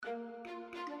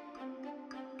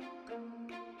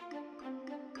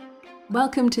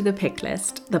Welcome to The Pick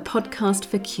List, the podcast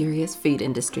for curious food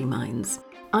industry minds.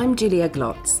 I'm Julia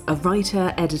Glotz, a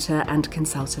writer, editor and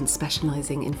consultant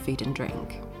specialising in food and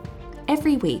drink.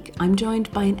 Every week, I'm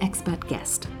joined by an expert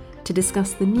guest to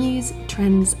discuss the news,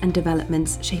 trends and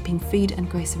developments shaping food and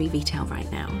grocery retail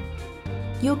right now.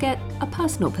 You'll get a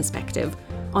personal perspective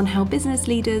on how business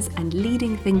leaders and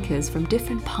leading thinkers from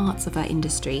different parts of our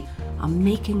industry are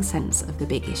making sense of the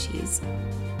big issues.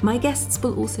 My guests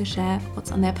will also share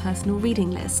what's on their personal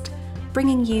reading list,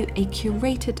 bringing you a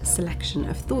curated selection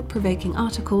of thought-provoking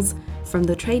articles from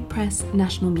the trade press,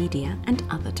 national media, and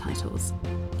other titles.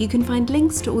 You can find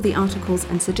links to all the articles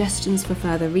and suggestions for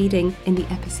further reading in the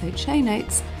episode show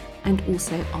notes and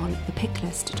also on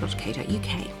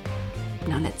thepicklist.co.uk.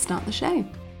 Now let's start the show.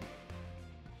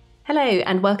 Hello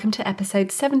and welcome to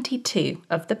episode 72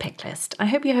 of The Pick List. I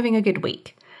hope you're having a good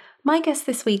week. My guest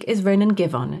this week is Ronen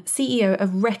Givon, CEO of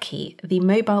REKKI, the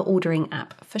mobile ordering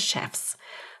app for chefs.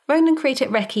 Ronen created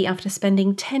REKKI after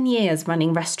spending 10 years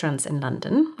running restaurants in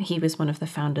London. He was one of the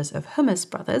founders of Hummus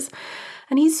Brothers,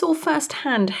 and he saw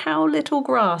firsthand how little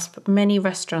grasp many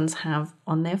restaurants have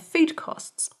on their food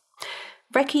costs.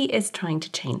 REKKI is trying to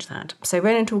change that. So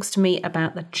Ronen talks to me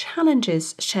about the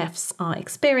challenges chefs are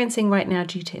experiencing right now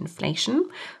due to inflation,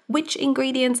 which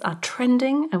ingredients are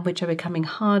trending and which are becoming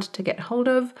hard to get hold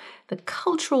of, the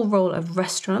cultural role of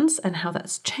restaurants and how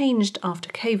that's changed after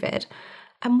COVID,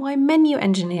 and why menu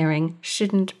engineering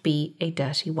shouldn't be a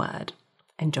dirty word.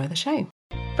 Enjoy the show.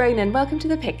 Ronen, welcome to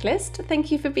The Pick List.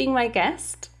 Thank you for being my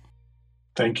guest.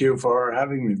 Thank you for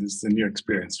having me. This is a new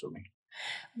experience for me.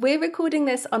 We're recording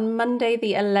this on Monday,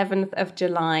 the 11th of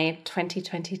July,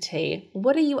 2022.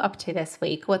 What are you up to this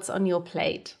week? What's on your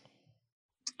plate?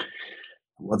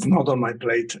 What's not on my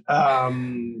plate?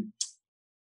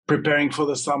 Preparing for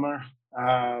the summer.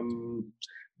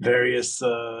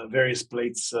 Various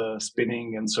plates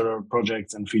spinning and sort of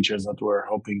projects and features that we're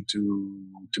hoping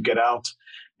to get out.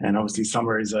 And obviously,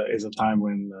 summer is a time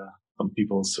when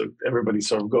everybody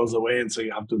sort of goes away, and so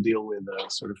you have to deal with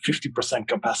sort of 50%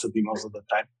 capacity most of the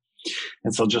time.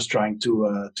 And so just trying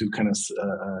to kind of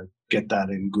get that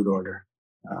in good order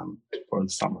for the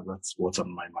summer. That's what's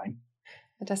on my mind.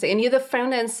 Fantastic. And you're the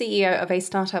founder and CEO of a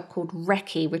startup called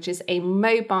REKKI, which is a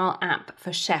mobile app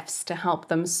for chefs to help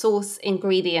them source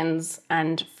ingredients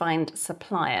and find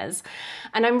suppliers.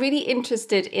 And I'm really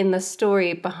interested in the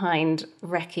story behind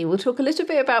REKKI. We'll talk a little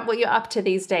bit about what you're up to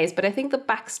these days, but I think the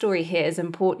backstory here is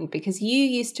important because you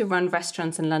used to run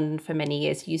restaurants in London for many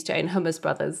years. You used to own Hummus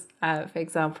Brothers, for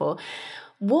example.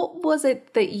 What was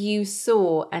it that you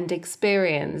saw and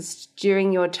experienced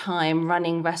during your time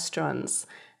running restaurants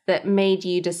that made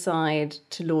you decide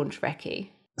to launch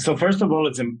REKKI? So first of all,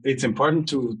 it's important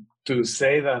to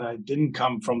say that I didn't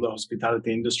come from the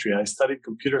hospitality industry. I studied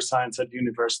computer science at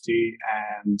university,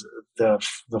 and the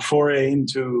foray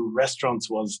into restaurants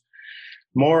was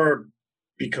more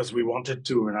because we wanted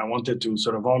to, and I wanted to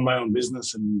sort of own my own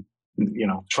business and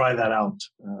try that out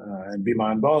and be my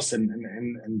own boss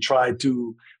and try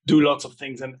to do lots of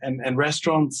things. And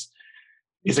restaurants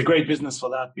is a great business for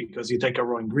that because you take a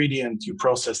raw ingredient, you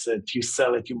process it, you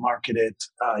sell it, you market it,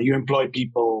 you employ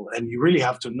people, and you really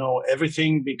have to know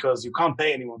everything because you can't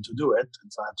pay anyone to do it.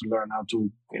 And so I had to learn how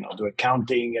to, do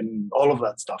accounting and all of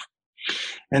that stuff.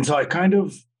 And so I kind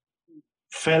of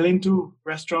fell into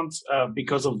restaurants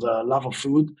because of the love of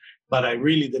food, but I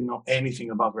really didn't know anything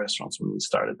about restaurants when we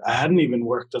started. I hadn't even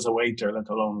worked as a waiter, let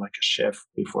alone like a chef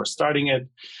before starting it.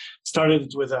 Started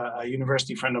it with a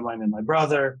university friend of mine and my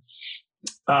brother.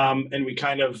 And we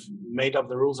kind of made up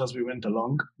the rules as we went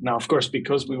along. Now, of course,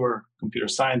 because we were computer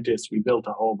scientists, we built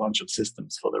a whole bunch of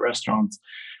systems for the restaurants,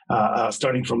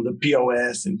 starting from the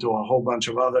POS into a whole bunch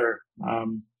of other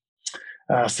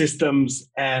systems.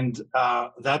 And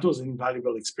that was an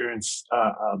invaluable experience,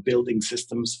 building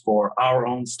systems for our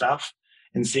own staff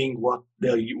and seeing what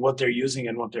they're using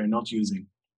and what they're not using.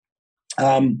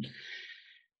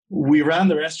 We ran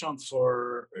the restaurant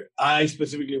I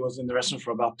specifically was in the restaurant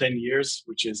for about 10 years,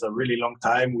 which is a really long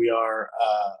time. We are,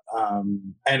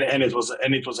 and it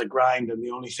was a grind. And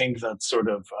the only thing that sort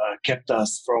of kept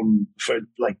us from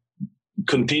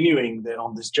continuing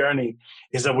on this journey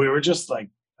is that we were just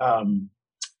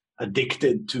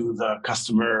addicted to the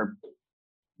customer,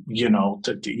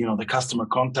 the customer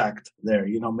contact there,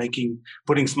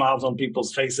 putting smiles on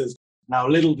people's faces. Now,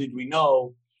 little did we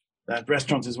know that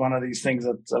restaurants is one of these things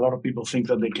that a lot of people think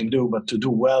that they can do, but to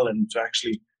do well and to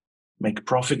actually make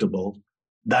profitable,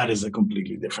 that is a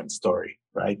completely different story,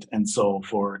 right? And so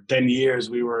for 10 years,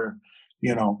 we were,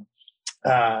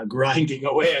 grinding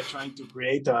away at trying to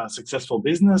create a successful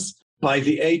business. by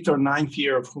the 8th or 9th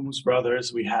year of Hummus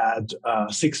Brothers, we had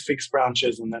 6 fixed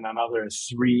branches and then another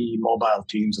 3 mobile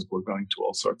teams that were going to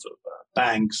all sorts of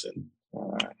banks and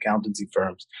accountancy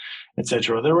firms,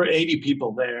 etc. There were 80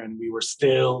 people there, and we were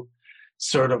still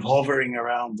sort of hovering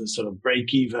around the sort of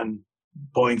break-even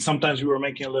point. Sometimes we were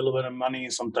making a little bit of money,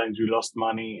 sometimes we lost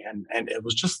money, and it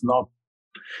was just not.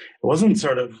 It wasn't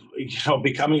sort of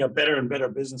becoming a better and better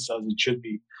business as it should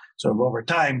be, sort of over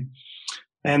time.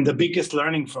 And the biggest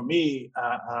learning for me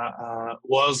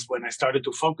was when I started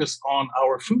to focus on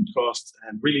our food costs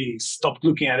and really stopped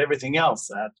looking at everything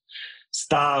else, at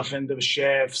staff and the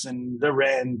chefs and the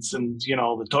rents and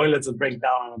the toilets that break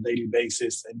down on a daily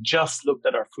basis, and just looked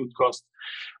at our food costs.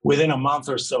 Within a month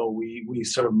or so, we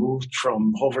sort of moved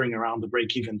from hovering around the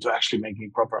break even to actually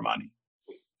making proper money.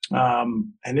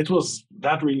 And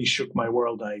that really shook my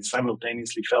world. I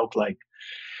simultaneously felt like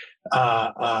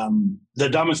the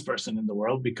dumbest person in the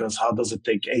world, because how does it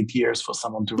take 8 years for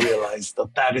someone to realize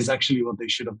that is actually what they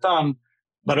should have done?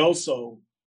 But also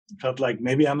felt like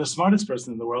maybe I'm the smartest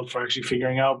person in the world for actually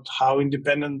figuring out how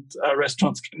independent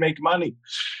restaurants can make money.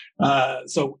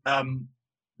 So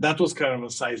that was kind of a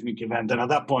seismic event. And at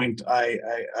that point, I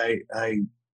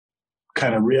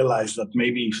kind of realized that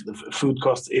maybe the food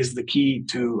cost is the key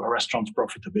to a restaurant's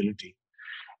profitability.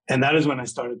 And that is when I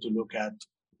started to look at,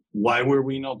 why were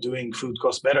we not doing food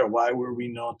costs better? Why were we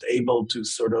not able to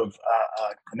sort of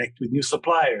connect with new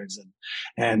suppliers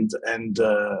and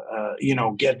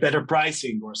get better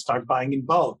pricing or start buying in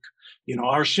bulk?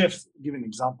 Our chefs, give an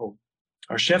example.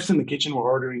 Our chefs in the kitchen were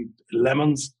ordering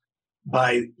lemons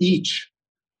by each,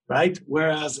 right?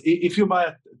 Whereas if you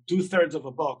buy 2/3 of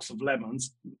a box of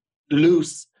lemons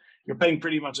loose, you're paying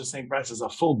pretty much the same price as a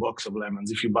full box of lemons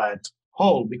if you buy it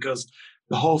whole, because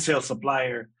the wholesale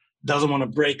supplier doesn't want to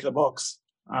break the box.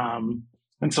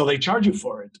 And so they charge you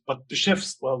for it. But the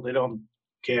chefs, well, they don't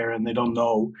care and they don't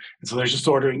know. And so they're just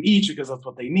ordering each because that's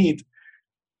what they need.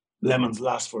 Lemons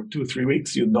last for 2-3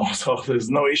 weeks, so there's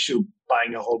no issue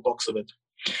buying a whole box of it.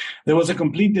 There was a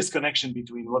complete disconnection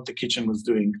between what the kitchen was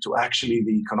doing to actually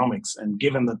the economics. And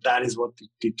given that is what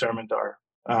determined our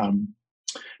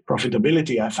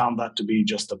profitability, I found that to be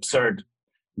just absurd.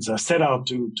 So I set out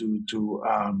to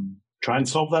try and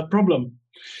solve that problem.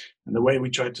 And the way we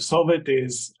tried to solve it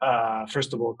is,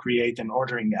 first of all, create an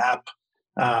ordering app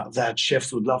that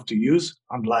chefs would love to use,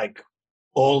 unlike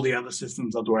all the other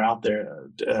systems that were out there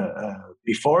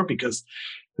before, because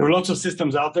there were lots of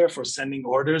systems out there for sending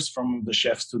orders from the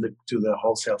chefs to the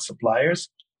wholesale suppliers,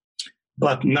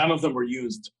 but none of them were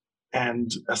used.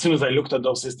 And as soon as I looked at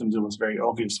those systems, it was very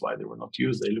obvious why they were not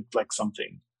used. They looked like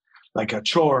something, like a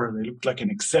chore. They looked like an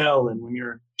Excel. And when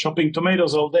you're chopping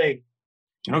tomatoes all day,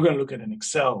 you're not going to look at an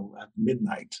Excel at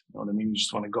midnight. You know what I mean? You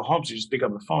just want to go home. So you just pick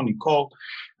up the phone, you call.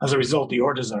 As a result, the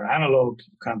orders are analog.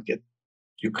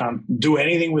 You can't do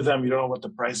anything with them. You don't know what the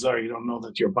prices are. You don't know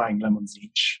that you're buying lemons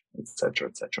each, et cetera,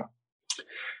 et cetera.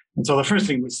 And so the first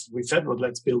thing we said was,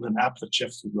 let's build an app that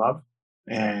chefs would love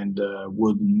and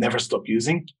would never stop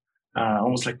using,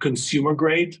 almost like consumer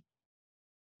grade.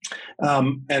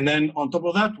 And then on top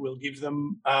of that, we'll give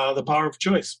them the power of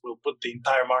choice. We'll put the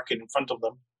entire market in front of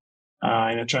them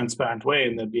in a transparent way,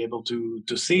 and they'll be able to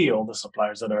see all the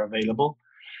suppliers that are available.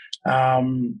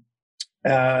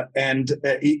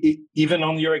 Even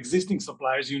on your existing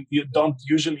suppliers, you don't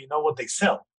usually know what they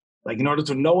sell. Like, in order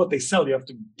to know what they sell, you have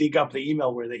to dig up the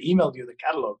email where they emailed you the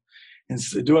catalog and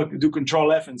do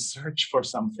Control F and search for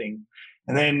something.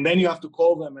 And then you have to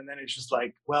call them, and then it's just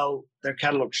like, well, their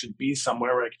catalog should be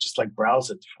somewhere where I could just like browse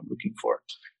it if I'm looking for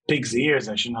pig's ears.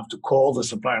 I shouldn't have to call the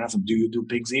supplier and ask them, do you do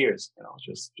pig's ears?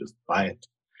 Just buy it.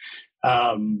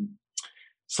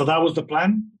 So that was the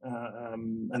plan,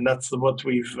 and that's what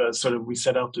we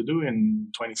set out to do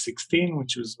in 2016,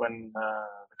 which was when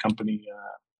the company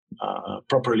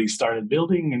properly started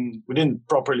building, and we didn't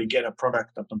properly get a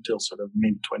product up until sort of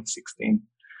mid 2016.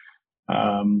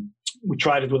 We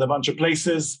tried it with a bunch of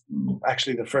places.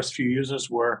 Actually, the first few users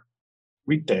were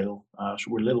retail,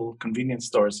 were little convenience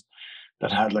stores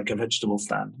that had like a vegetable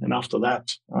stand, and after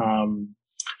that,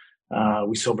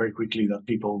 we saw very quickly that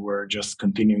people were just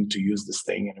continuing to use this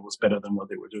thing, and it was better than what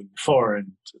they were doing before.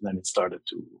 And then it started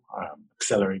to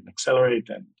accelerate.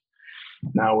 And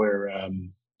now we're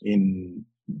in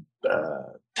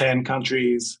 10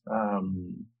 countries.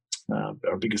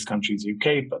 Our biggest country is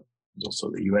UK, but there's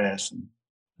also the US and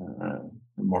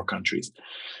more countries.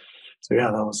 So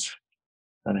yeah, that was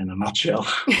that in a nutshell.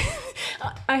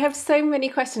 I have so many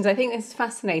questions. I think this is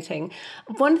fascinating.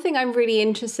 One thing I'm really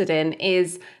interested in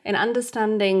is in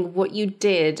understanding what you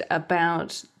did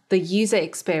about the user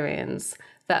experience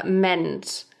that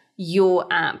meant your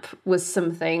app was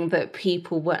something that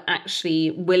people were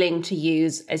actually willing to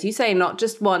use, as you say, not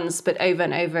just once, but over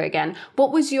and over again.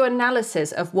 What was your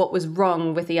analysis of what was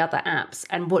wrong with the other apps,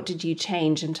 and what did you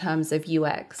change in terms of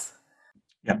UX?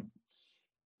 Yeah.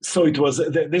 So it was,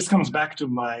 this comes back to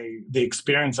the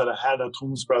experience that I had at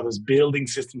Humus Brothers building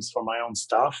systems for my own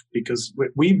stuff, because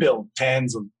we built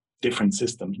tens of different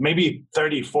systems, maybe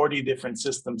 30, 40 different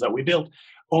systems that we built.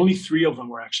 Only 3 of them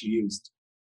were actually used,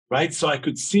 right? So I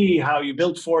could see how you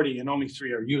build 40 and only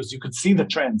 3 are used. You could see the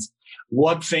trends.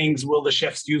 What things will the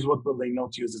chefs use? What will they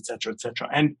not use, et cetera, et cetera.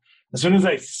 And as soon as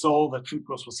I saw that food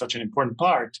cost was such an important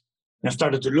part, and I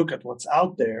started to look at what's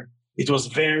out there, it was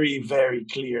very, very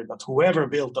clear that whoever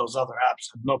built those other apps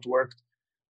had not worked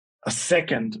a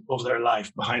second of their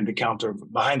life behind the counter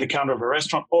of a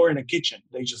restaurant or in a kitchen.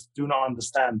 They just do not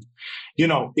understand.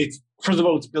 It's, first of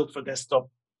all, it's built for desktop.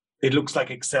 It looks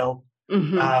like Excel.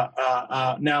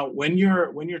 Mm-hmm. Now, when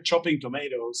you're chopping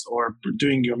tomatoes or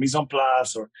doing your mise en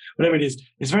place or whatever it is,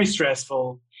 it's very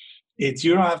stressful.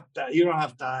 You don't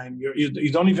have time.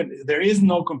 You don't even, there is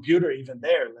no computer even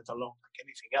there, let alone like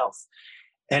anything else.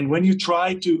 And when you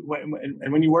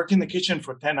when you work in the kitchen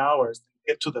for 10 hours,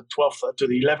 you get to the 12th, to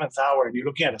the 11th hour, and you're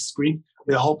looking at a screen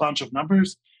with a whole bunch of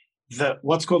numbers,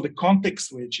 what's called the context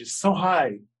switch is so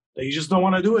high that you just don't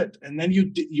want to do it. And then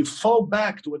you fall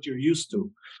back to what you're used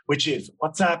to, which is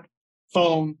WhatsApp,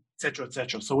 phone, et cetera, et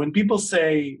cetera. So when people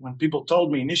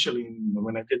told me initially,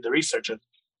 when I did the research,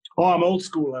 I'm old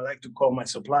school, I like to call my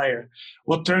supplier,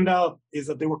 what turned out is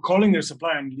that they were calling their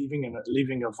supplier and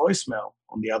leaving a voicemail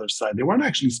on the other side. They weren't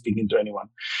actually speaking to anyone.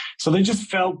 So they just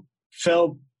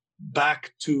fell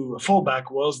back to, a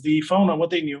fallback was the phone and what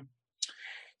they knew.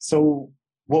 So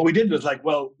what we did was like,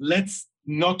 well, let's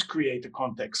not create a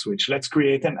context switch. Let's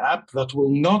create an app that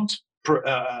will not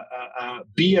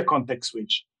be a context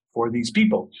switch for these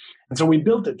people. And so we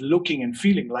built it looking and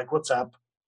feeling like WhatsApp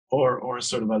or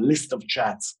sort of a list of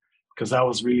chats, because that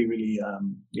was really, really,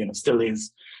 still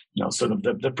is, sort of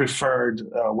the preferred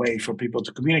way for people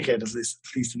to communicate, at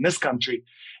least in this country.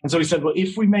 And so we said, well,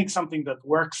 if we make something that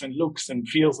works and looks and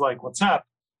feels like WhatsApp,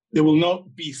 it will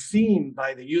not be seen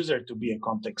by the user to be a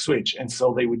context switch. And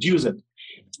so they would use it.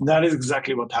 That is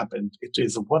exactly what happened. It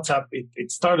is a WhatsApp.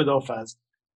 It started off as,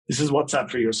 this is WhatsApp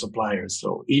for your suppliers.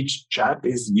 So each chat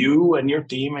is you and your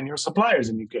team and your suppliers,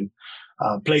 and you can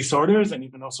place orders, and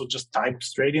you can also just type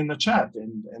straight in the chat,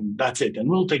 and that's it. And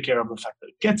we'll take care of the fact that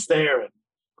it gets there and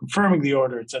confirming the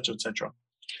order, et cetera, et cetera.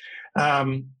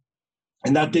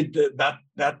 And that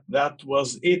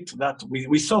was it. That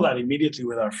we saw that immediately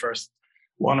with our first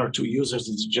 1 or 2 users.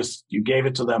 It's just, you gave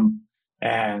it to them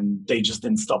and they just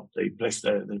didn't stop. They placed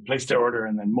their order,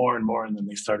 and then more and more, and then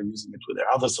they started using it with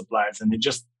their other suppliers, and it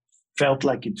just felt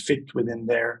like it fit within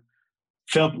their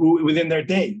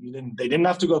day. They didn't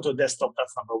have to go to a desktop.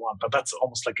 That's number one, but that's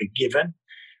almost like a given.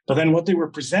 But then what they were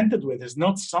presented with is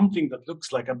not something that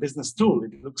looks like a business tool.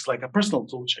 It looks like a personal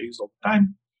tool, which I use all the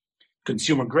time.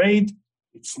 Consumer grade.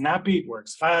 It's snappy. It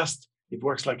works fast. It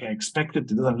works like I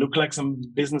expected. It doesn't look like some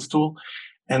business tool.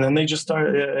 And then they just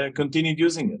continued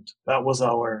using it. That was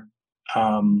our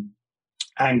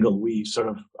angle. We sort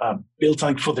of built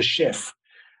something for the chef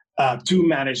to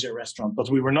manage their restaurant, but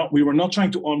we were not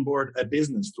trying to onboard a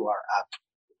business to our app.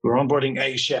 We were onboarding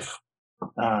a chef,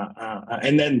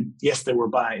 and then yes, they were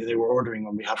ordering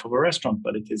on behalf of a restaurant,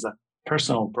 but it is a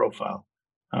personal profile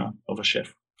of a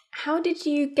chef. How did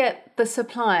you get the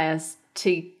suppliers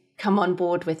to come on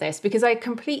board with this? Because I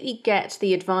completely get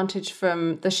the advantage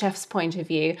from the chef's point of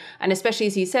view, and especially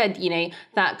as you said,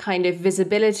 that kind of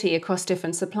visibility across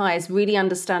different suppliers, really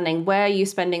understanding where are you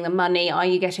spending the money, are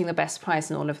you getting the best price,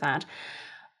 and all of that.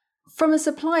 From a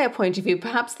supplier point of view,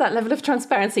 perhaps that level of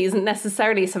transparency isn't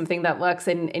necessarily something that works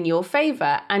in your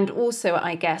favor, and also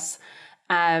I guess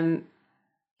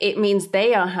it means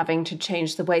they are having to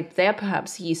change the way they're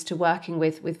perhaps used to working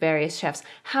with various chefs.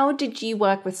 How did you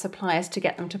work with suppliers to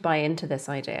get them to buy into this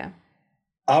idea?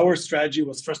 Our strategy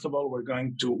was, first of all,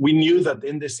 we knew that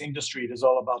in this industry, it is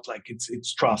all about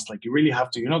it's trust. Like you really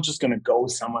have to, you're not just going to go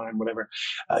with someone and whatever,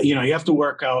 you have to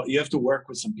work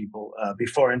with some people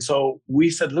before. And so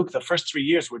we said, look, the first 3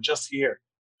 years, we're just here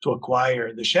to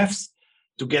acquire the chefs,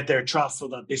 to get their trust so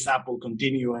that this app will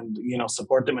continue and,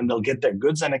 support them, and they'll get their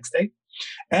goods the next day.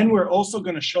 And we're also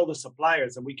going to show the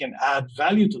suppliers that we can add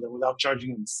value to them without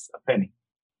charging them a penny.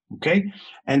 Okay.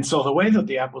 And so the way that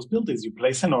the app was built is you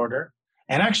place an order,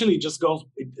 and actually it just goes,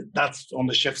 that's on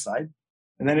the chef side.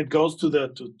 And then it goes to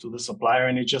the supplier,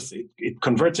 and it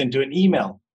converts into an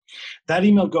email. That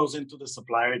email goes into the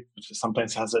supplier. It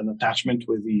sometimes has an attachment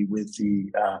with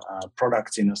the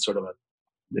products in a sort of a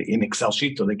in Excel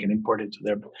sheet, so they can import it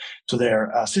to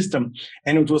their system.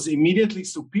 And it was immediately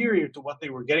superior to what they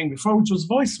were getting before, which was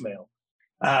voicemail.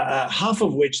 Half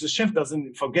of which the chef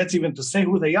forgets even to say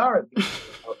who they are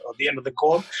at the end of the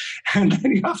call, and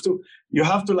then you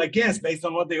have to like guess based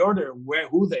on what they order,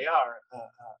 who they are,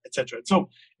 etc. So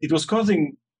it was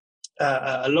causing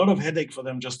a lot of headache for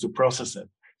them just to process it.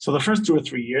 So the first 2 or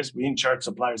 3 years, we didn't charge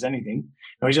suppliers anything,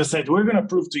 and we just said we're going to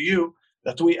prove to you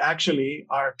that we actually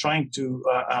are trying to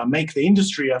make the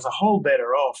industry as a whole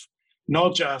better off,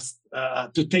 not just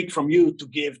to take from you to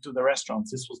give to the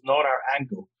restaurants. This was not our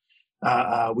angle.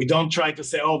 We don't try to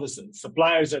say, the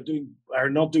suppliers are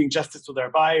not doing justice to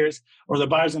their buyers, or the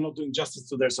buyers are not doing justice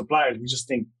to their suppliers. We just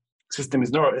think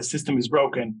the system is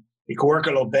broken. It could work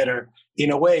a lot better in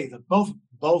a way that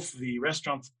both the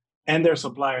restaurants and their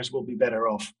suppliers will be better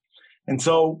off. And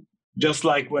so, just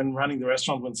like when running the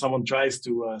restaurant, when someone tries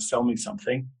to sell me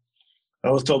something, I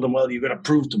always told them, well, you got to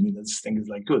prove to me that this thing is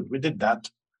like good. We did that.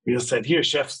 We just said, here,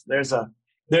 chefs, there's a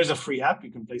free app.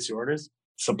 You can place your orders.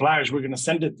 Suppliers, we're going to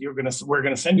send it. We're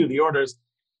going to send you the orders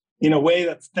in a way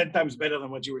that's 10 times better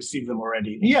than what you receive them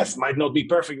already. Yes, might not be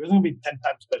perfect, but it's going to be 10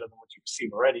 times better than what you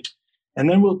receive already. And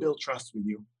then we'll build trust with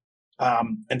you.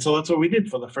 And so that's what we did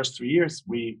for the first 3 years.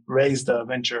 We raised a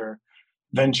venture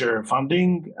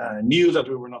funding, knew that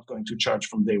we were not going to charge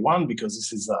from day one, because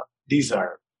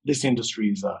this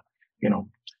industry is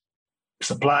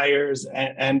suppliers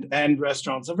and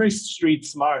restaurants are very street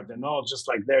smart. They're not just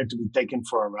like there to be taken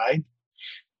for a ride.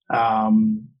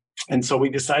 And so we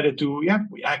decided to,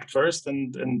 we act first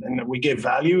and we gave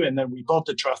value, and then we bought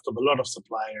the trust of a lot of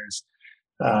suppliers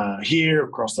here,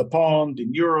 across the pond,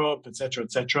 in Europe, et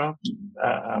cetera,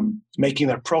 making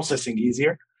their processing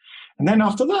easier. And then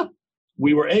after that,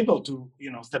 we were able to,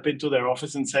 step into their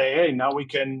office and say, hey, now we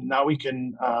can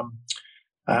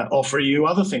offer you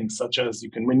other things, such as you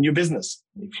can win new business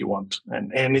if you want.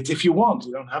 And it's if you want,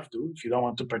 you don't have to. If you don't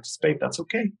want to participate, that's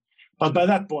okay. But by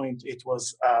that point, it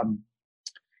was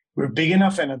we're big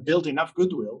enough and had built enough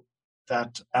goodwill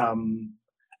that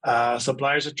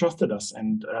suppliers had trusted us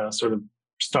and sort of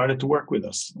started to work with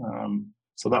us.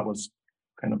 So that was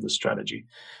kind of the strategy.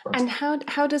 And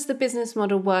how does the business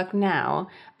model work now?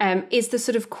 Is the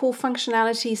sort of core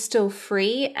functionality still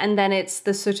free, and then it's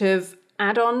the sort of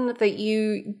add-on that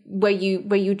where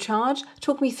you charge?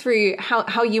 Talk me through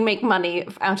how you make money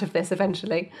out of this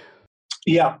eventually.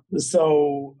 Yeah.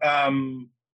 So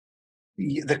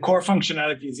the core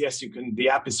functionality is, yes, the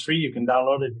app is free. You can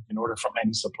download it. You can order from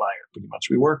any supplier, pretty much.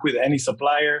 We work with any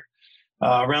supplier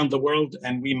around the world,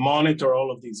 and we monitor all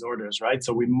of these orders, right?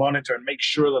 So we monitor and make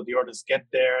sure that the orders get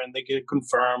there and they get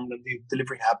confirmed and the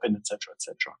delivery happen, et cetera, et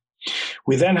cetera.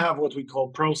 We then have what we call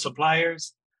pro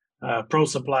suppliers. Pro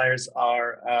suppliers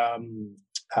are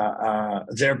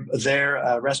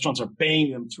their restaurants are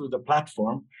paying them through the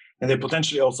platform, and they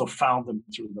potentially also found them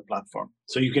through the platform.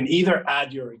 So you can either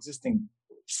add your existing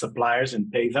suppliers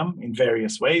and pay them in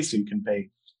various ways. So you can pay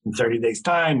in 30 days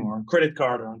time, or on credit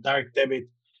card, or on direct debit,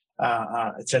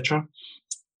 etc.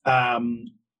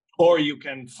 Or you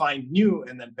can find new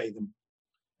and then pay them.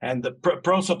 And the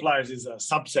pro suppliers is a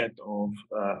subset of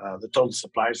the total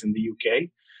suppliers in the UK.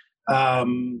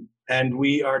 And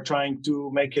we are trying to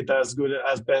make it as good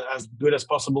as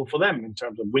possible for them in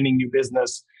terms of winning new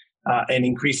business and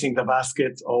increasing the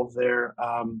basket of their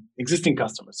existing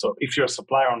customers. So if you're a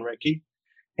supplier on REKKI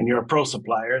and you're a pro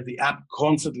supplier, the app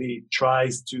constantly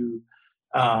tries to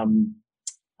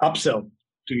upsell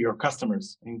to your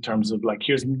customers in terms of, like,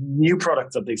 here's new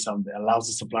products that they sell. That allows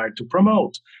the supplier to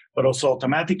promote, but also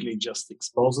automatically just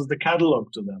exposes the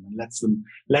catalog to them and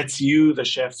lets you, the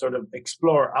chef, sort of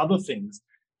explore other things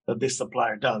that this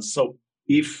supplier does. So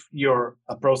if you're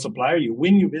a pro supplier, you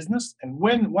win new business, and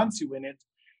once you win it,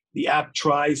 the app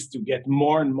tries to get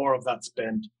more and more of that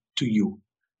spend to you.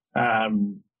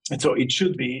 And so it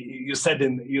should be. You said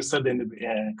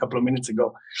a couple of minutes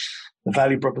ago, the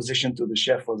value proposition to the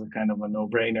chef was a kind of a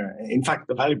no-brainer. In fact,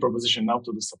 the value proposition now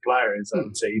to the supplier is, I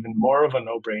would say, even more of a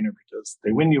no-brainer, because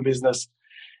they win new business,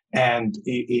 and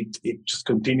it just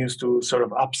continues to sort of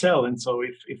upsell. And so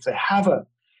if they have a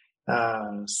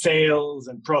sales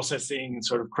and processing and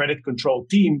sort of credit control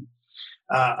team,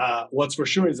 what's for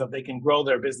sure is that they can grow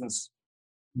their business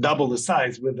double the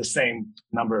size with the same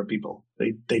number of people.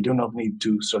 They do not need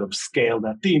to sort of scale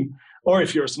that team. Or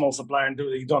if you're a small supplier and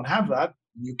you don't have that,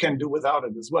 you can do without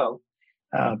it as well,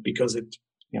 because it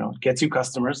gets you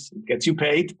customers, it gets you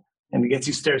paid, and it gets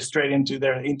you straight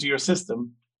into your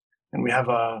system. And we have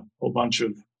a whole bunch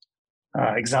of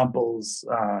examples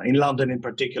in London, in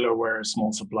particular, where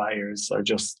small suppliers are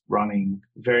just running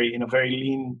in a very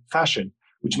lean fashion,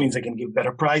 which means they can give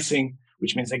better pricing,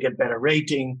 which means they get better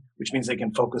rating, which means they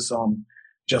can focus on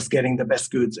just getting the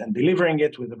best goods and delivering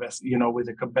it with the best, with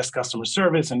the best customer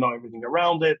service and know everything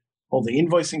around it. All the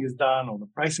invoicing is done, all the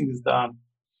pricing is done.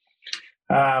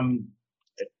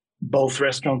 Both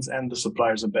restaurants and the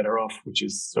suppliers are better off, which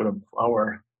is sort of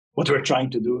what we're trying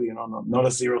to do, not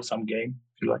a zero-sum game,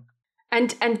 if you like.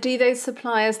 And do those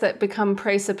suppliers that become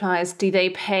pro suppliers, do they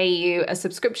pay you a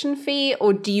subscription fee,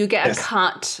 or do you get a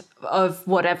cut of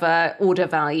whatever order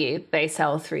value they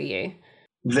sell through you?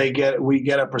 We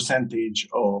get a percentage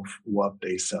of what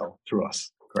they sell through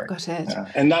us. Correct. Got it.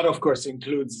 And that, of course,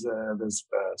 includes this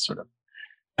sort of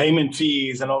payment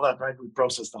fees and all that, right? We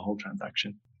process the whole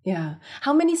transaction. Yeah.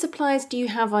 How many suppliers do you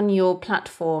have on your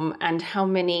platform, and how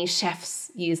many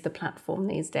chefs use the platform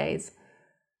these days?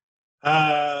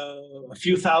 A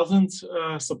few thousand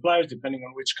suppliers, depending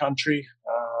on which country.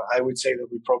 I would say that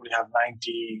we probably have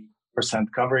 90%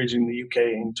 coverage in the UK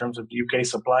in terms of UK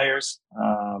suppliers.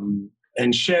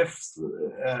 And chefs,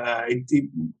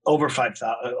 over 5,000.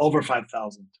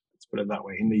 Let's put it that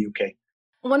way in the UK.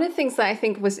 One of the things that I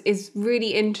think is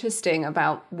really interesting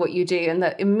about what you do, and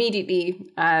that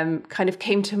immediately kind of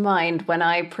came to mind when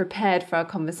I prepared for our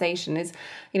conversation, is,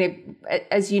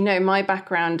 as you know, my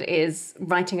background is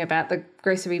writing about the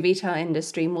grocery retail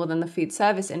industry more than the food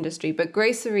service industry, but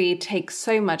grocery takes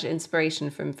so much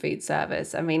inspiration from food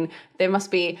service. I mean, there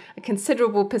must be a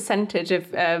considerable percentage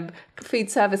of food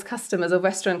service customers or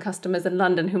restaurant customers in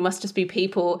London who must just be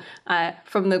people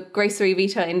from the grocery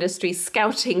retail industry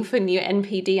scouting for new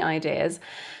NPD ideas.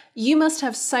 You must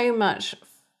have so much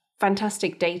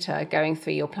fantastic data going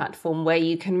through your platform where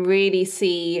you can really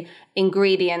see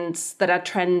ingredients that are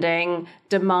trending,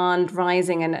 demand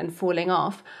rising and falling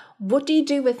off. What do you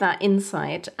do with that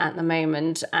insight at the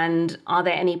moment? And are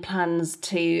there any plans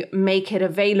to make it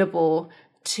available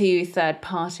to third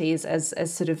parties as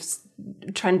sort of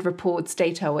trend reports,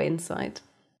 data or insight?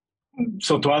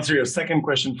 So to answer your second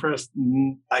question first,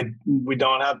 we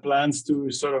don't have plans to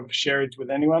sort of share it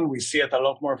with anyone. We see it a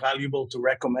lot more valuable to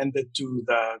recommend it to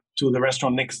the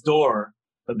restaurant next door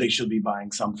that they should be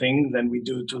buying something than we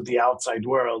do to the outside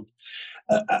world.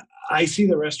 I see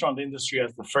the restaurant industry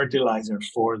as the fertilizer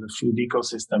for the food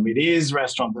ecosystem. It is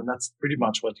restaurant, and that's pretty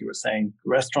much what you were saying.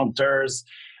 Restaurateurs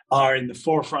are in the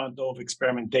forefront of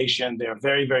experimentation. They're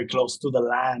very, very close to the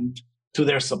land, to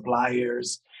their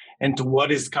suppliers, and to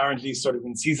what is currently sort of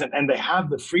in season. And they have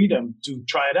the freedom to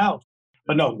try it out.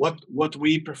 But no, what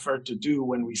we prefer to do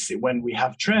when we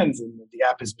have trends, and the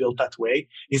app is built that way,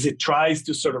 is it tries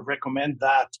to sort of recommend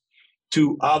that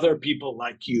to other people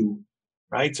like you.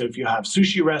 Right. So if you have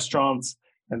sushi restaurants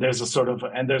and there's a sort of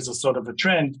a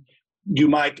trend, you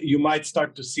might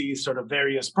start to see sort of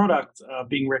various products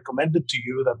being recommended to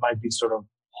you that might be sort of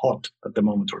hot at the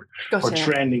moment or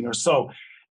trending or so.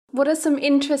 What are some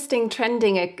interesting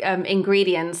trending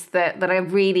ingredients that are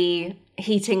really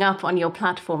heating up on your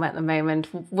platform at the moment?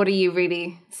 What are you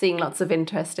really seeing lots of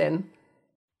interest in?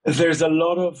 There's a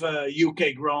lot of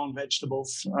UK grown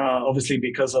vegetables, obviously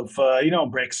because of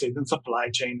Brexit and supply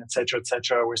chain, et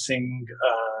cetera. We're seeing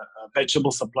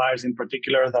vegetable suppliers in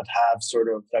particular that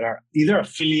are either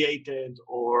affiliated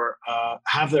or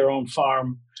have their own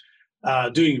farm,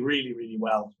 doing really, really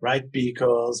well, right?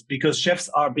 Because chefs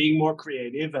are being more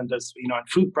creative, and there's and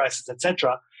food prices, et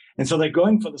cetera. And so they're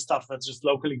going for the stuff that's just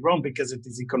locally grown because it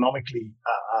is economically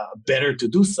better to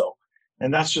do so.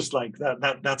 And that's just like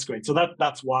that's great. So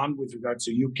that's one with regards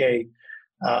to UK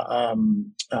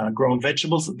grown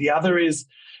vegetables. The other is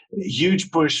a huge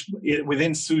push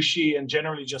within sushi, and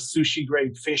generally just sushi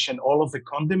grade fish and all of the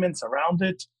condiments around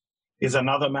it is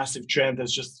another massive trend.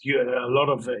 There's just a lot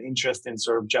of interest in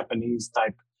sort of Japanese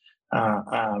type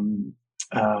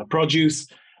produce.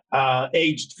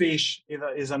 Aged fish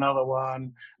is another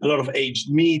one. A lot of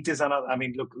aged meat is another. I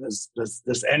mean, look,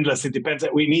 there's endless. It depends.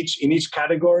 In each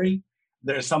category,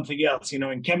 there's something else.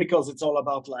 In chemicals, it's all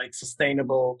about like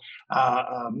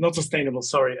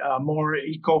more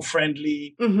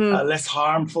eco-friendly, less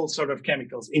harmful sort of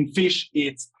chemicals. In fish,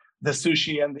 it's the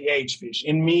sushi and the aged fish.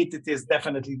 In meat, it is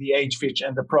definitely the aged fish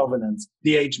and the provenance,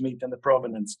 the aged meat and the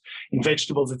provenance. In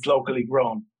vegetables, it's locally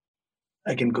grown.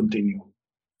 I can continue.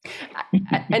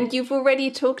 And you've already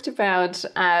talked about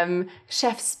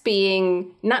chefs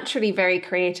being naturally very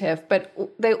creative, but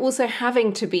they're also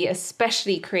having to be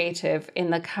especially creative in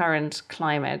the current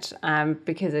climate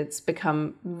because it's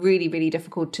become really, really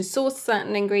difficult to source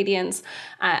certain ingredients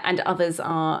and others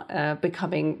are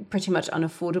becoming pretty much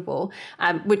unaffordable,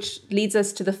 which leads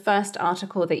us to the first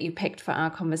article that you picked for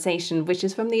our conversation, which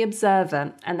is from The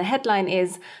Observer. And the headline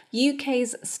is,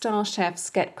 UK's star chefs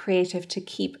get creative to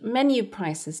keep menu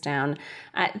prices prices down.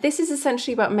 This is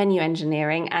essentially about menu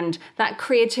engineering and that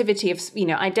creativity of,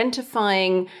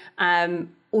 identifying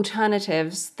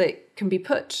alternatives that can be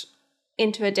put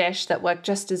into a dish that work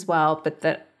just as well, but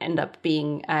that end up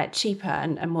being cheaper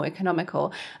and more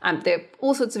economical. There are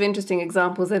all sorts of interesting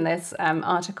examples in this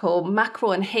article.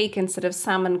 Mackerel and hake instead of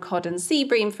salmon, cod and sea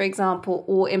bream, for example,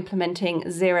 or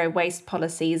implementing zero waste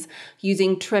policies,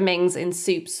 using trimmings in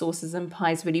soups, sauces and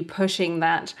pies, really pushing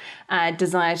that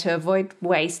desire to avoid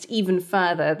waste even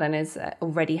further than is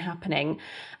already happening.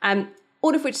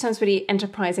 All of which sounds really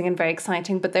enterprising and very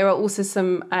exciting, but there are also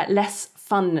some less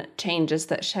fun changes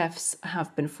that chefs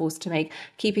have been forced to make,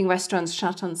 keeping restaurants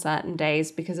shut on certain days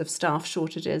because of staff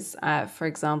shortages, for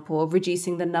example, or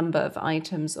reducing the number of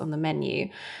items on the menu.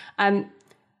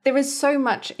 There is so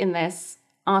much in this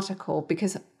article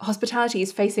because hospitality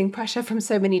is facing pressure from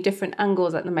so many different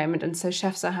angles at the moment, and so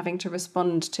chefs are having to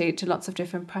respond to lots of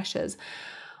different pressures.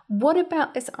 What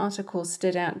about this article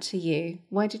stood out to you?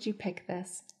 Why did you pick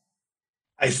this?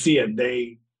 I see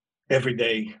it every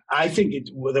day. I think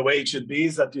the way it should be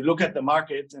is that you look at the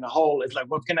market in a whole. It's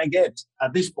like, what can I get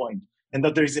at this point? And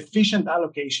that there is efficient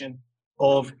allocation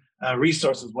of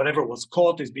resources. Whatever was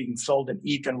caught is being sold and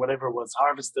eaten. Whatever was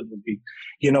harvested will be,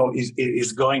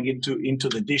 is going into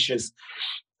the dishes.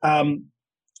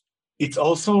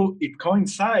 It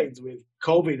coincides with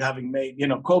COVID having made,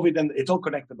 COVID, and it's all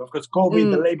connected. Of course,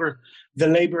 COVID, the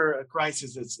labor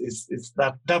crisis is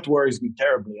that worries me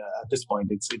terribly at this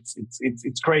point.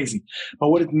 It's crazy. But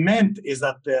what it meant is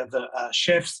that the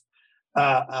chefs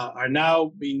are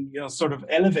now being, sort of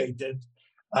elevated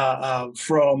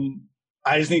from.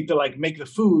 I just need to make the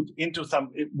food into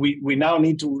some. We now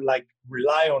need to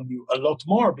rely on you a lot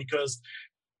more because.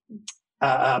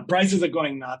 Prices are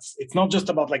going nuts. It's not just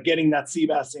about getting that sea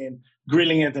bass in,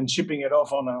 grilling it, and shipping it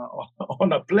off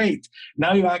on a plate.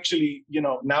 Now you actually,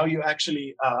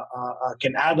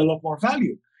 can add a lot more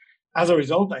value. As a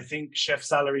result, I think chef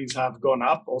salaries have gone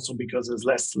up also because there's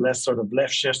less sort of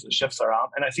left chefs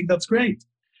around, and I think that's great.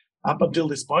 Up until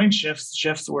this point,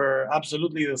 chefs were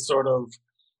absolutely the sort of,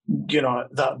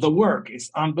 the work is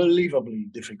unbelievably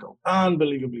difficult,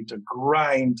 unbelievably to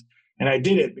grind. And I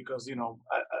did it because,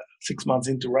 6 months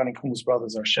into running Hummus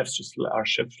Brothers, our chefs just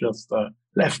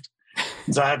left.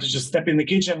 So I had to just step in the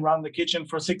kitchen, run the kitchen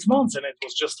for 6 months. And it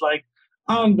was just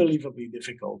unbelievably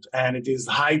difficult. And it is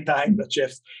high time that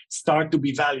chefs start to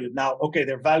be valued. Now, okay,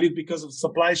 they're valued because of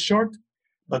supply short.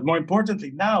 But more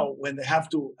importantly, now when they have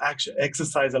to actually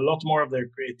exercise a lot more of their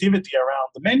creativity around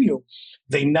the menu,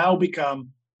 they now become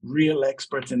real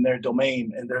experts in their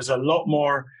domain. And there's a lot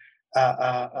more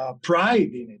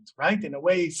pride in it, right? In a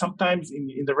way, sometimes in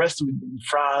the rest of it, in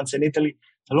France and Italy,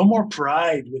 a lot more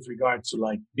pride with regards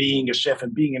to being a chef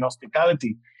and being in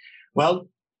hospitality. Well,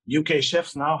 UK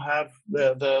chefs now have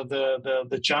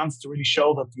the chance to really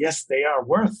show that yes, they are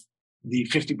worth the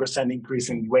 50% increase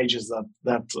in wages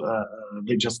that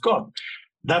they just got.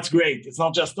 That's great. It's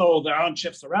not just there aren't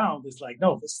chefs around. It's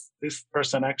no, this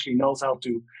person actually knows how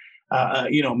to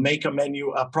make a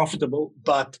menu profitable,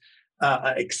 but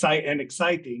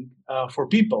exciting for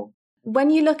people. When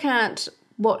you look at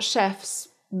what chefs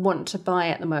want to buy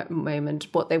at the moment,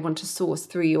 what they want to source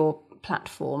through your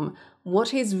platform,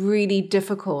 what is really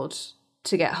difficult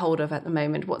to get hold of at the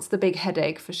moment? What's the big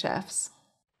headache for chefs?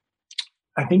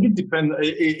 I think it depends.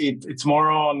 It's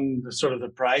more on the sort of the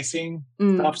pricing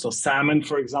stuff. So salmon,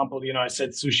 for example, I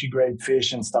said sushi grade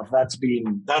fish and stuff. That's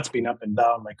been up and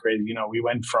down like crazy. We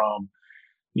went from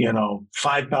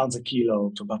 £5 a kilo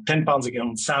to about £10 a kilo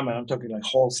on salmon. I'm talking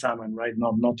whole salmon, right?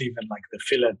 Not even the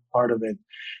fillet part of it,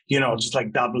 just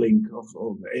doubling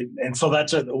of it. And so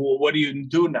that's what do you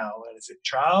do now? Is it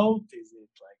trout? Is it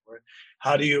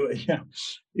how do you,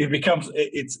 it becomes,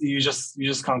 you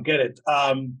just can't get it.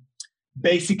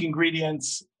 Basic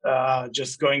ingredients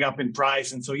just going up in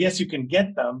price. And so, yes, you can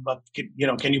get them, but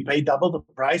can you pay double the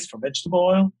price for vegetable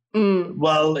oil?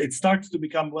 Well, it starts to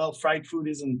become, fried food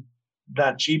isn't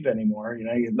that cheap anymore.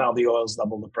 Now the oil's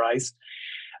double the price.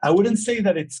 I wouldn't say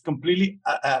that it's completely,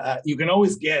 you can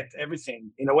always get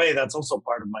everything. In a way, that's also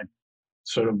part of my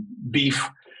sort of beef,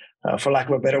 for lack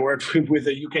of a better word, with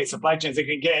the UK supply chains. They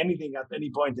can get anything at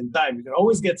any point in time. You can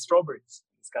always get strawberries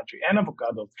in this country and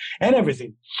avocados and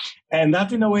everything. And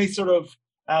that in a way sort of,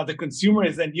 the consumer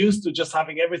is then used to just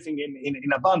having everything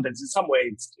in abundance. In some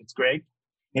ways, it's great.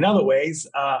 In other ways,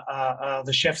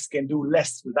 the chefs can do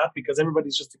less with that because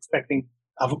everybody's just expecting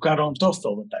avocado on toast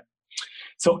all the time.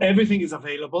 So everything is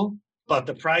available, but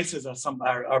the prices are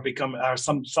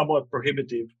somewhat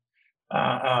prohibitive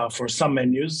for some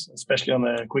menus, especially on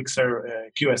the quick serve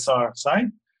QSR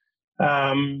side.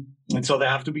 And so they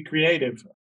have to be creative.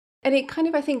 And it kind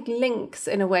of, I think, links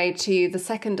in a way to the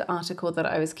second article that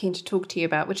I was keen to talk to you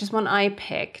about, which is one I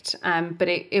picked, but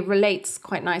it relates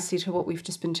quite nicely to what we've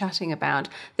just been chatting about.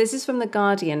 This is from The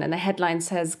Guardian, and the headline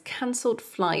says, "Cancelled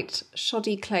flight,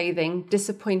 shoddy clothing,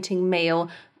 disappointing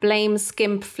meal, blame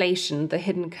skimpflation, the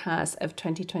hidden curse of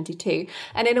 2022.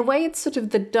 And in a way, it's sort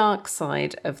of the dark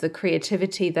side of the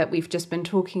creativity that we've just been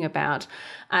talking about.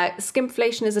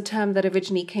 Skimpflation is a term that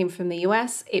originally came from the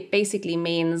US. It basically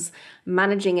means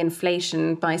managing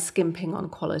inflation by skimping on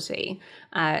quality.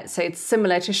 So it's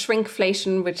similar to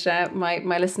shrinkflation, which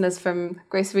my listeners from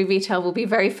grocery retail will be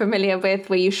very familiar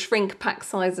with, where you shrink pack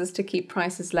sizes to keep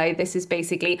prices low. This is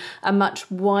basically a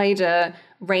much wider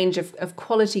range of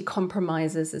quality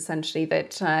compromises, essentially,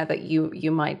 that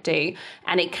you might do.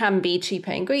 And it can be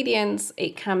cheaper ingredients.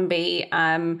 It can be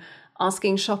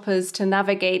asking shoppers to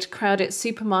navigate crowded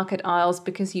supermarket aisles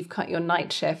because you've cut your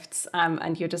night shifts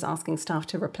and you're just asking staff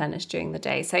to replenish during the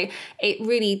day. So it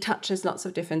really touches lots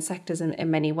of different sectors in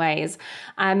many ways.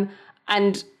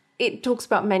 And it talks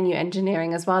about menu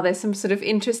engineering as well. There's some sort of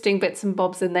interesting bits and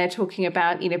bobs in there talking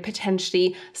about,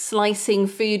 potentially slicing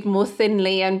food more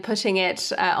thinly and putting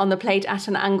it on the plate at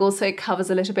an angle so it covers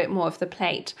a little bit more of the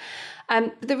plate.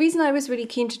 But the reason I was really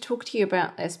keen to talk to you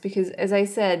about this, because as I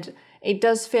said, it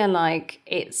does feel like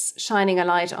it's shining a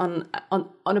light on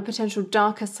a potential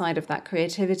darker side of that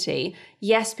creativity.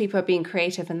 Yes, people are being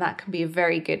creative and that can be a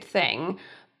very good thing,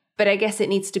 but I guess it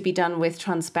needs to be done with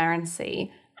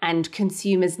transparency. And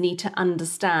consumers need to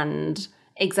understand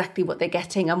exactly what they're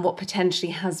getting and what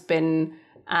potentially has been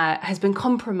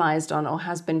compromised on or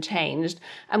has been changed.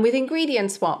 And with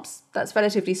ingredient swaps, that's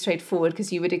relatively straightforward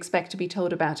because you would expect to be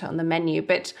told about it on the menu.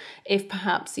 But if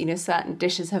perhaps certain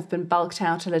dishes have been bulked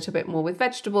out a little bit more with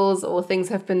vegetables, or things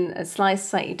have been sliced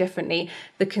slightly differently,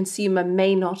 the consumer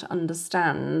may not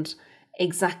understand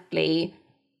exactly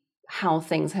how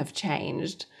things have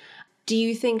changed. Do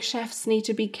you think chefs need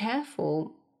to be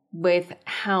careful with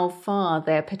how far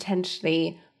they're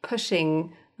potentially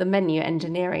pushing the menu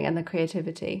engineering and the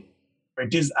creativity?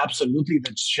 It is absolutely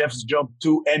the chef's job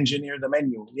to engineer the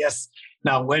menu. Yes.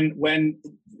 Now, when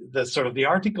the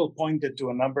article pointed to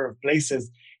a number of places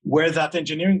where that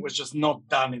engineering was just not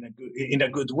done in a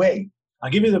good way. I'll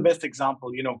give you the best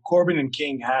example. Corbin and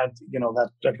King had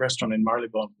that restaurant in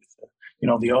Marylebone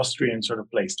with the Austrian sort of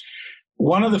place.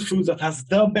 One of the foods that has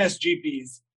the best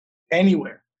GPs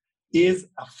anywhere is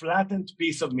a flattened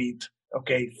piece of meat,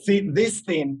 this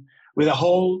thin, with a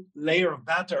whole layer of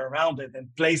batter around it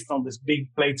and placed on this big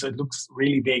plate so it looks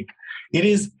really big.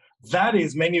 That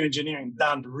is menu engineering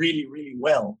done really, really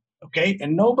well,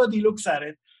 And nobody looks at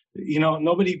it,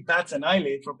 nobody bats an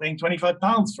eyelid for paying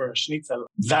 £25 for a schnitzel.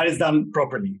 That is done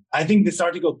properly. I think this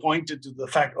article pointed to the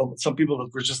fact of some people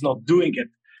that were just not doing it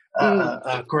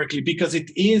correctly, because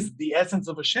it is the essence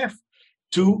of a chef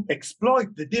to exploit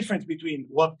the difference between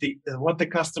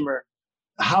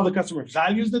how the customer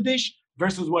values the dish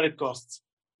versus what it costs.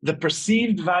 The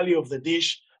perceived value of the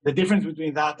dish, the difference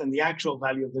between that and the actual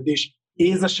value of the dish,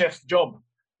 is a chef's job.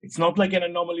 It's not like an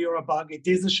anomaly or a bug. It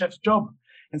is a chef's job.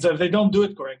 And so if they don't do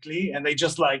it correctly and they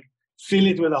just fill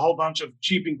it with a whole bunch of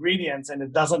cheap ingredients and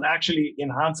it doesn't actually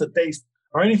enhance the taste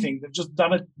or anything, they've just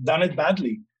done it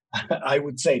badly, I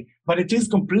would say. But it is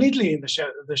completely in the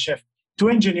chef to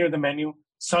engineer the menu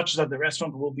such that the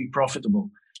restaurant will be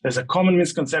profitable. There's a common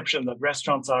misconception that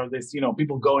restaurants are this,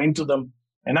 people go into them,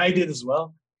 and I did as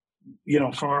well,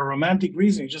 for a romantic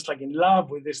reason. You're just in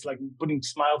love with this, putting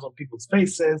smiles on people's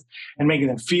faces and making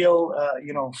them feel,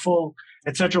 full,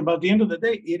 etc. But at the end of the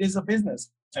day, it is a business,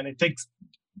 and it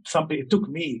took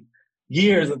me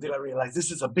years until I realized this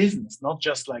is a business, not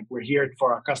just we're here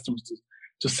for our customers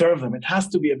to serve them. It has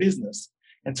to be a business.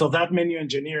 And so that menu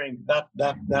engineering, that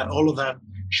all of that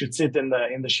should sit in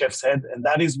the chef's head, and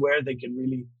that is where they can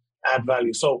really add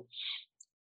value. So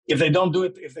if they don't do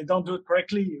it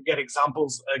correctly, you get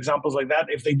examples like that.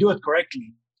 If they do it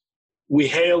correctly, we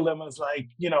hail them as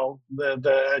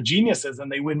the geniuses,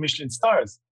 and they win Michelin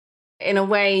stars. In a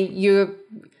way, you're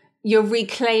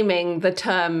reclaiming the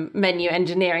term menu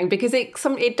engineering, because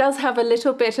it does have a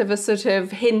little bit of a sort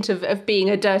of hint of being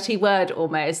a dirty word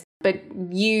almost. But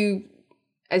you,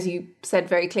 as you said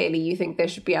very clearly, you think there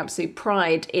should be absolute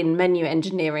pride in menu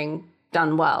engineering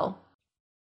done well.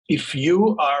 If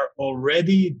you are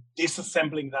already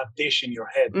disassembling that dish in your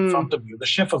head in front of you, the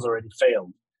chef has already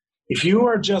failed. If you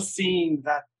are just seeing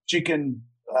that chicken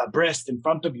breast in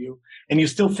front of you and you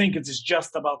still think it is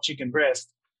just about chicken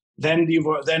breast, then you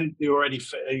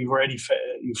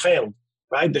failed,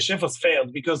 right? The chef has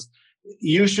failed, because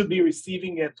you should be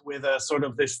receiving it with a sort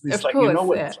of this of course,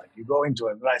 what it's like. You go into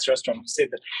a nice restaurant, you sit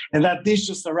there, and that dish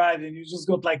just arrived, and you just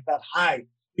got that high.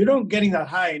 you don't getting that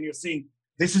high and you're seeing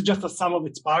this is just a sum of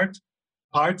its parts.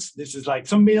 This is like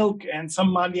some milk and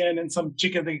some onion and some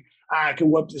chicken thing. I can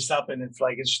whip this up and it's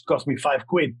like, it should cost me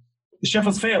 £5. The chef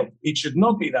has failed. It should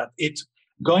not be that.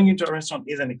 Going into a restaurant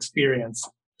is an experience.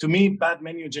 To me, bad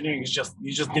menu engineering is just,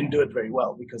 you just didn't do it very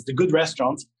well, because the good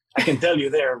restaurants, I can tell you,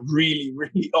 they're really,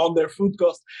 really on their food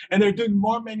costs, and they're doing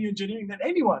more menu engineering than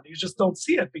anyone. You just don't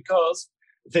see it because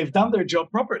they've done their job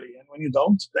properly. And when you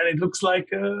don't, then it looks like,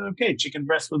 okay, chicken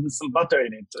breast with some butter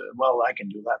in it. Well, I can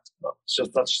do that. But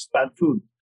that's just bad food.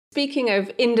 Speaking of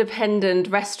independent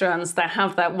restaurants that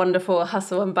have that wonderful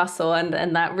hustle and bustle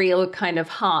and that real kind of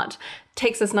heart,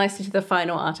 takes us nicely to the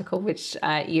final article, which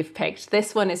you've picked.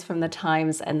 This one is from The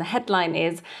Times, and the headline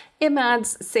is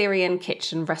Imad's Syrian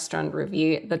Kitchen Restaurant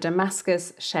Review, The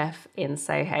Damascus Chef in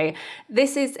Soho.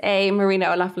 This is a Marina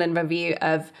O'Loughlin review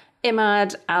of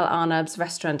Imad Al-Arnab's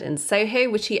restaurant in Soho,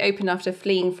 which he opened after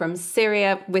fleeing from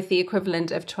Syria with the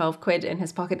equivalent of £12 in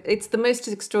his pocket. It's the most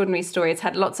extraordinary story. It's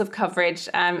had lots of coverage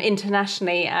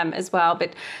internationally as well,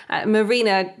 but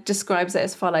Marina describes it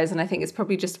as follows, and I think it's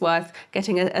probably just worth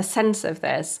getting a sense of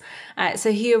this.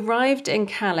 So he arrived in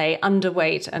Calais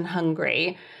underweight and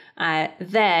hungry.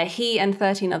 There, he and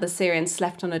 13 other Syrians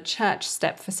slept on a church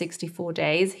step for 64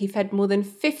 days. He fed more than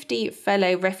 50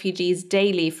 fellow refugees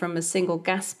daily from a single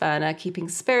gas burner, keeping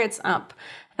spirits up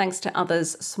thanks to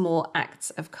others' small acts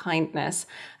of kindness.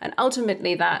 And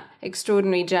ultimately, that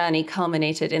extraordinary journey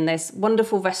culminated in this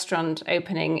wonderful restaurant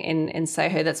opening in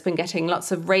Soho that's been getting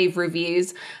lots of rave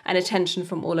reviews and attention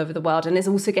from all over the world, and is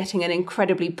also getting an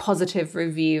incredibly positive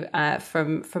review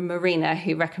from Marina,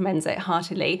 who recommends it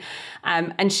heartily.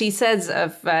 And she says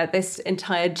of this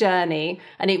entire journey,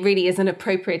 and it really is an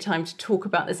appropriate time to talk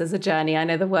about this as a journey. I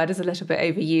know the word is a little bit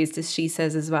overused, as she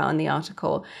says as well in the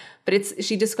article, but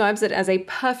she describes it as a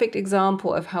perfect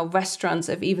example of how restaurants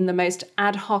of even the most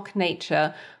ad hoc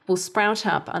nature will sprout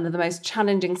up under the most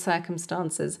challenging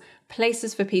circumstances,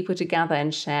 places for people to gather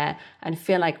and share and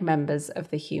feel like members of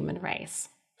the human race.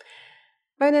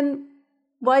 Ronen,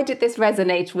 why did this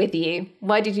resonate with you?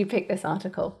 Why did you pick this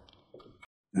article?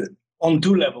 On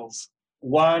two levels.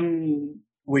 One,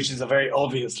 which is a very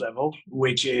obvious level,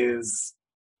 which is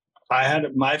I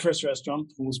had my first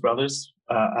restaurant, Hummus Brothers,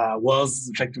 was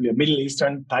effectively a Middle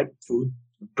Eastern type food,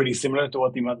 pretty similar to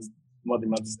what Imad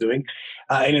is doing.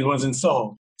 And it was in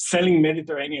Soho. Selling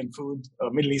Mediterranean food,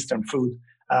 Middle Eastern food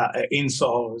in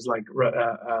Soho was like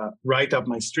right up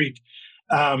my street.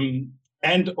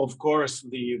 And of course,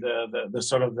 the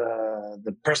sort of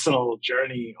the personal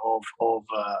journey of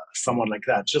someone like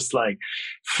that, just like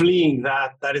fleeing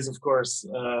that is of course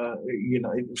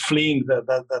fleeing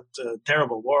that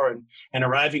terrible war and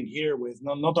arriving here with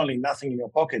not only nothing in your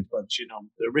pocket, but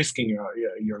risking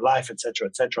your life, etc.,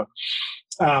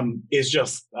 is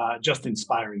just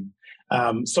inspiring.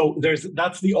 So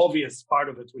that's the obvious part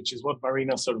of it, which is what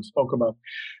Marina sort of spoke about.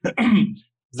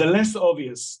 The less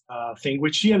obvious thing,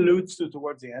 which she alludes to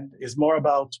towards the end, is more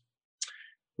about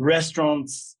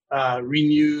restaurants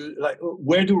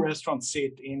where do restaurants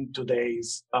sit in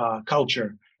today's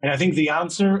culture? And I think the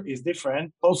answer is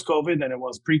different post-COVID than it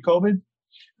was pre-COVID.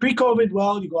 Pre-COVID,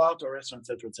 well, you go out to a restaurant,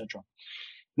 et cetera.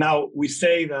 Now, we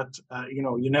say that,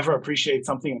 you never appreciate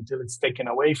something until it's taken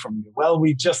away from you. Well,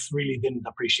 we just really didn't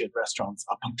appreciate restaurants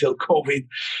up until COVID.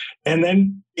 And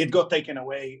then it got taken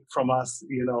away from us,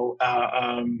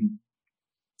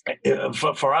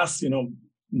 for us,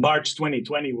 March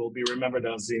 2020 will be remembered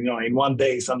as, in one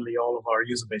day, suddenly all of our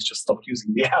user base just stopped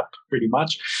using the app pretty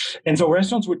much. And so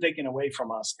restaurants were taken away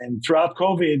from us. And throughout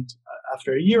COVID,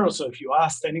 after a year or so, if you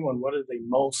asked anyone, what are they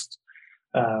most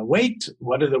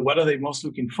what are they most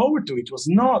looking forward to? It was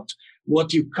not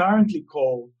what you currently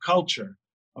call culture,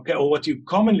 okay, or what you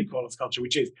commonly call as culture,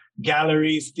 which is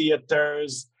galleries,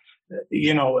 theaters,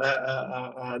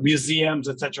 museums,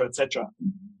 etc., etc.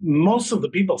 Most of the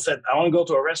people said, I want to go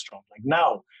to a restaurant. Like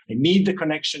now, I need the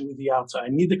connection with the outside. I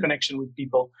need the connection with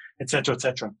people, etc.,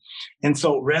 etc. And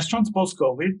so restaurants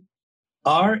post-COVID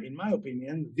are, in my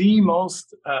opinion, the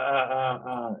most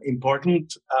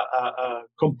important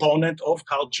component of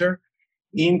culture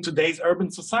in today's urban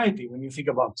society. When you think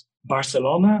about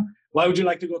Barcelona, why would you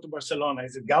like to go to Barcelona?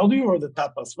 Is it Gaudi or the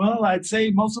tapas? Well, I'd say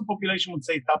most of the population would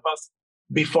say tapas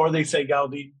before they say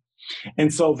Gaudi.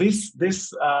 And so this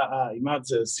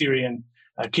Imad's Syrian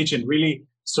kitchen really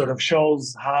sort of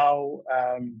shows how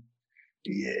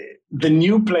the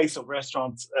new place of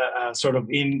restaurants sort of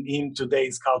in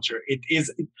today's culture. It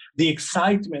is the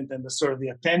excitement and the sort of the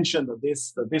attention that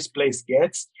this place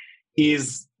gets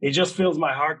it just fills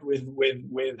my heart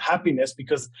with happiness,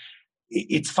 because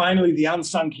it's finally the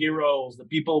unsung heroes, the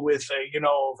people with,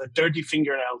 the dirty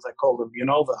fingernails, I call them,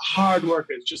 the hard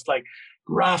workers, just like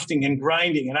grafting and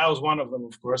grinding. And I was one of them,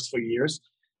 of course, for years.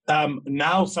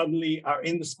 Now suddenly are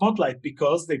in the spotlight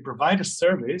because they provide a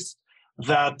service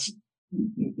that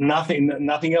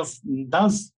nothing else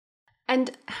does.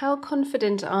 And how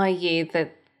confident are you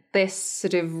that this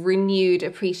sort of renewed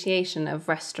appreciation of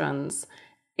restaurants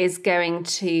is going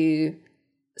to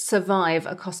survive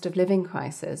a cost of living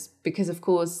crisis? Because, of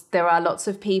course, there are lots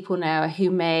of people now who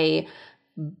may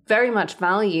very much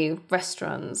value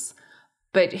restaurants,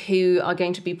 but who are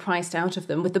going to be priced out of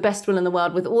them with the best will in the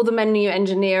world, with all the menu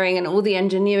engineering and all the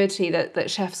ingenuity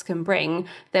that chefs can bring.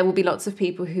 There will be lots of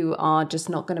people who are just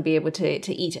not going to be able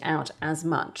to eat out as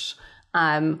much,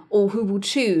 or who will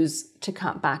choose to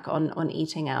cut back on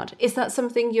eating out. Is that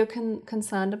something you're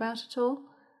concerned about at all?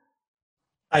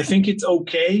 I think it's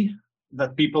okay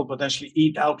that people potentially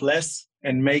eat out less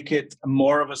and make it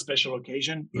more of a special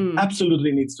occasion. It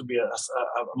absolutely needs to be a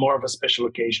more of a special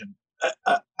occasion.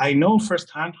 I know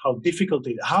firsthand how difficult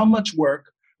it is, how much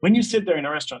work, when you sit there in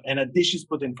a restaurant and a dish is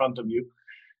put in front of you,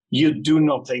 you do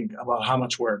not think about how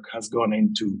much work has gone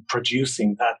into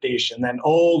producing that dish, and then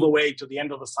all the way to the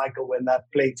end of the cycle when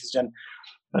that plate is then,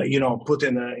 put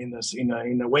in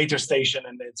a waiter station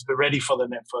and it's ready for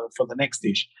the next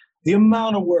dish. The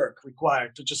amount of work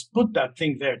required to just put that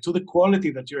thing there to the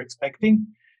quality that you're expecting,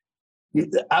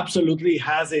 it absolutely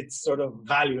has its sort of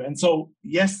value. And so,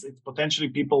 yes, it's potentially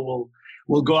people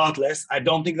will go out less. I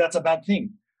don't think that's a bad thing.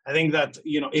 I think that,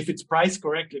 if it's priced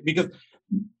correctly, because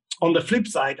on the flip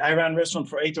side, I ran restaurant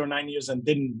for 8 or 9 years and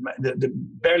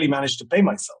barely managed to pay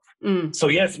myself. So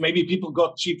yes, maybe people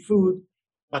got cheap food,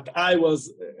 but I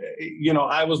was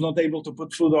not able to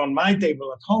put food on my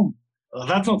table at home.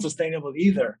 That's not sustainable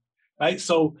either, right?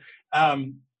 So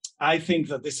I think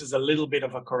that this is a little bit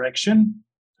of a correction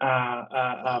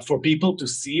for people to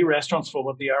see restaurants for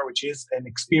what they are, which is an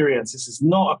experience. This is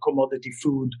not a commodity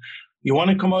food. You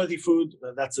want a commodity food,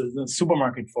 that's a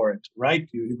supermarket for it, right?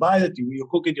 You buy it, you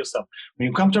cook it yourself. When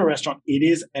you come to a restaurant, it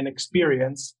is an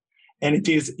experience. And it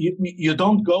is, you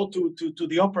don't go to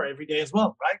the opera every day as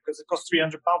well, right? Because it costs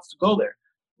 £300 to go there.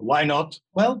 Why not?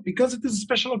 Well, because it is a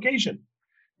special occasion.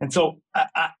 And so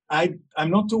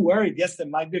I'm not too worried. Yes, there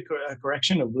might be a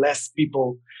correction of less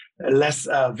people, less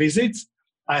visits.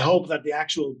 I hope that the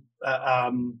actual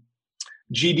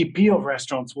GDP of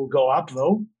restaurants will go up,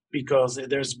 though, because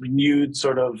there's renewed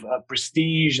sort of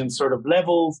prestige and sort of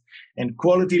levels and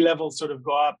quality levels sort of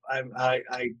go up.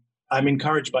 I'm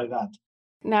encouraged by that.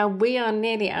 Now, we are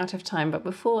nearly out of time, but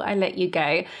before I let you go,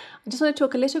 I just want to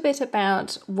talk a little bit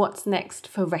about what's next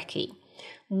for REKKI.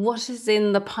 What is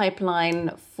in the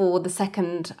pipeline for the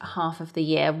second half of the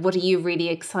year? What are you really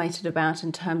excited about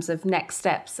in terms of next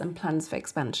steps and plans for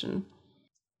expansion?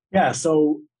 Yeah,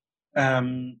 so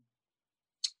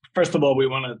first of all, we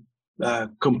want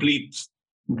to complete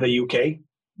the UK.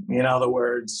 In other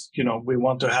words, we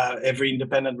want to have every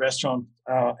independent restaurant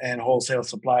and wholesale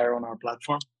supplier on our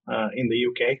platform in the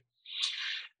UK.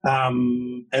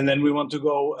 And then we want to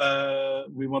go.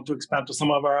 We want to expand to some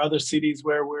of our other cities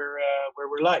where we're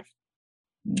live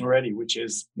already, which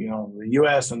is the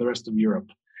US and the rest of Europe.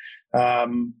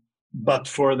 But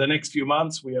for the next few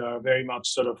months, we are very much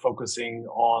sort of focusing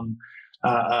on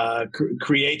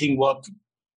creating what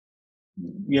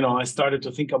I started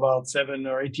to think about 7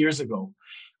 or 8 years ago,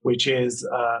 which is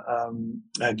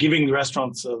giving the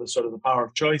restaurants the power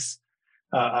of choice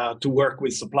to work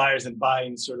with suppliers and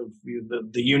buying sort of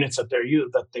the units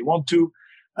that they want to,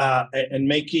 and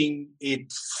making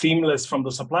it seamless from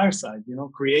the supplier side.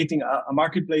 Creating a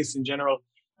marketplace in general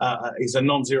is a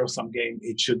non-zero sum game.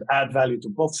 It should add value to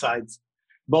both sides.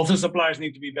 Both the suppliers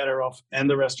need to be better off, and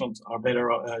the restaurants are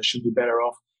should be better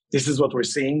off. This is what we're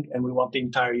seeing, and we want the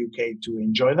entire UK to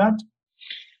enjoy that.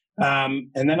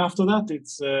 And then after that,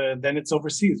 it's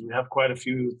overseas. We have quite a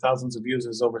few thousands of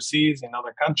users overseas in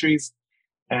other countries,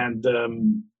 and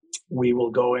we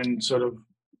will go and sort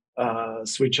of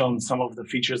switch on some of the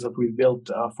features that we've built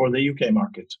for the UK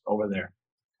market over there.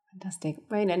 Fantastic.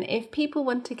 Ronen, if people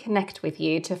want to connect with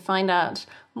you to find out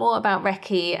more about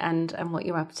REKKI and what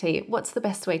you're up to, what's the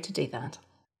best way to do that?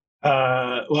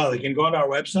 Well, they can go on our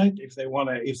website. If they want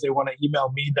to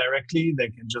email me directly, they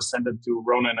can just send it to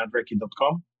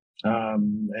ronen@rekki.com.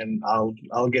 And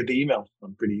I'll get the email.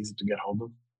 I'm pretty easy to get hold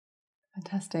of.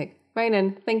 Fantastic.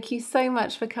 Ronen, thank you so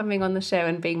much for coming on the show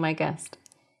and being my guest.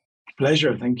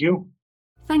 Pleasure. Thank you.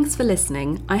 Thanks for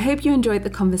listening. I hope you enjoyed the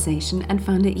conversation and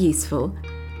found it useful.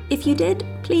 If you did,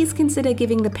 please consider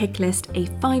giving the Pick List a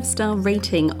 5-star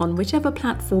rating on whichever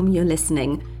platform you're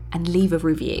listening and leave a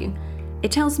review.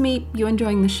 It tells me you're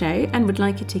enjoying the show and would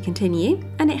like it to continue,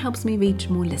 and it helps me reach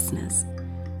more listeners.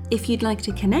 If you'd like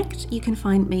to connect, you can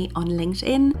find me on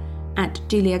LinkedIn at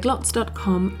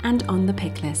juliaglotz.com and on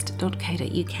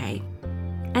thepicklist.co.uk.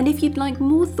 And if you'd like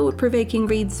more thought-provoking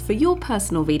reads for your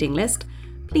personal reading list,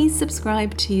 please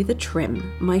subscribe to The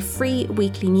Trim, my free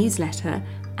weekly newsletter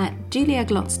at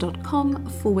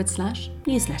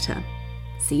juliaglotz.com/newsletter.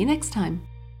 See you next time.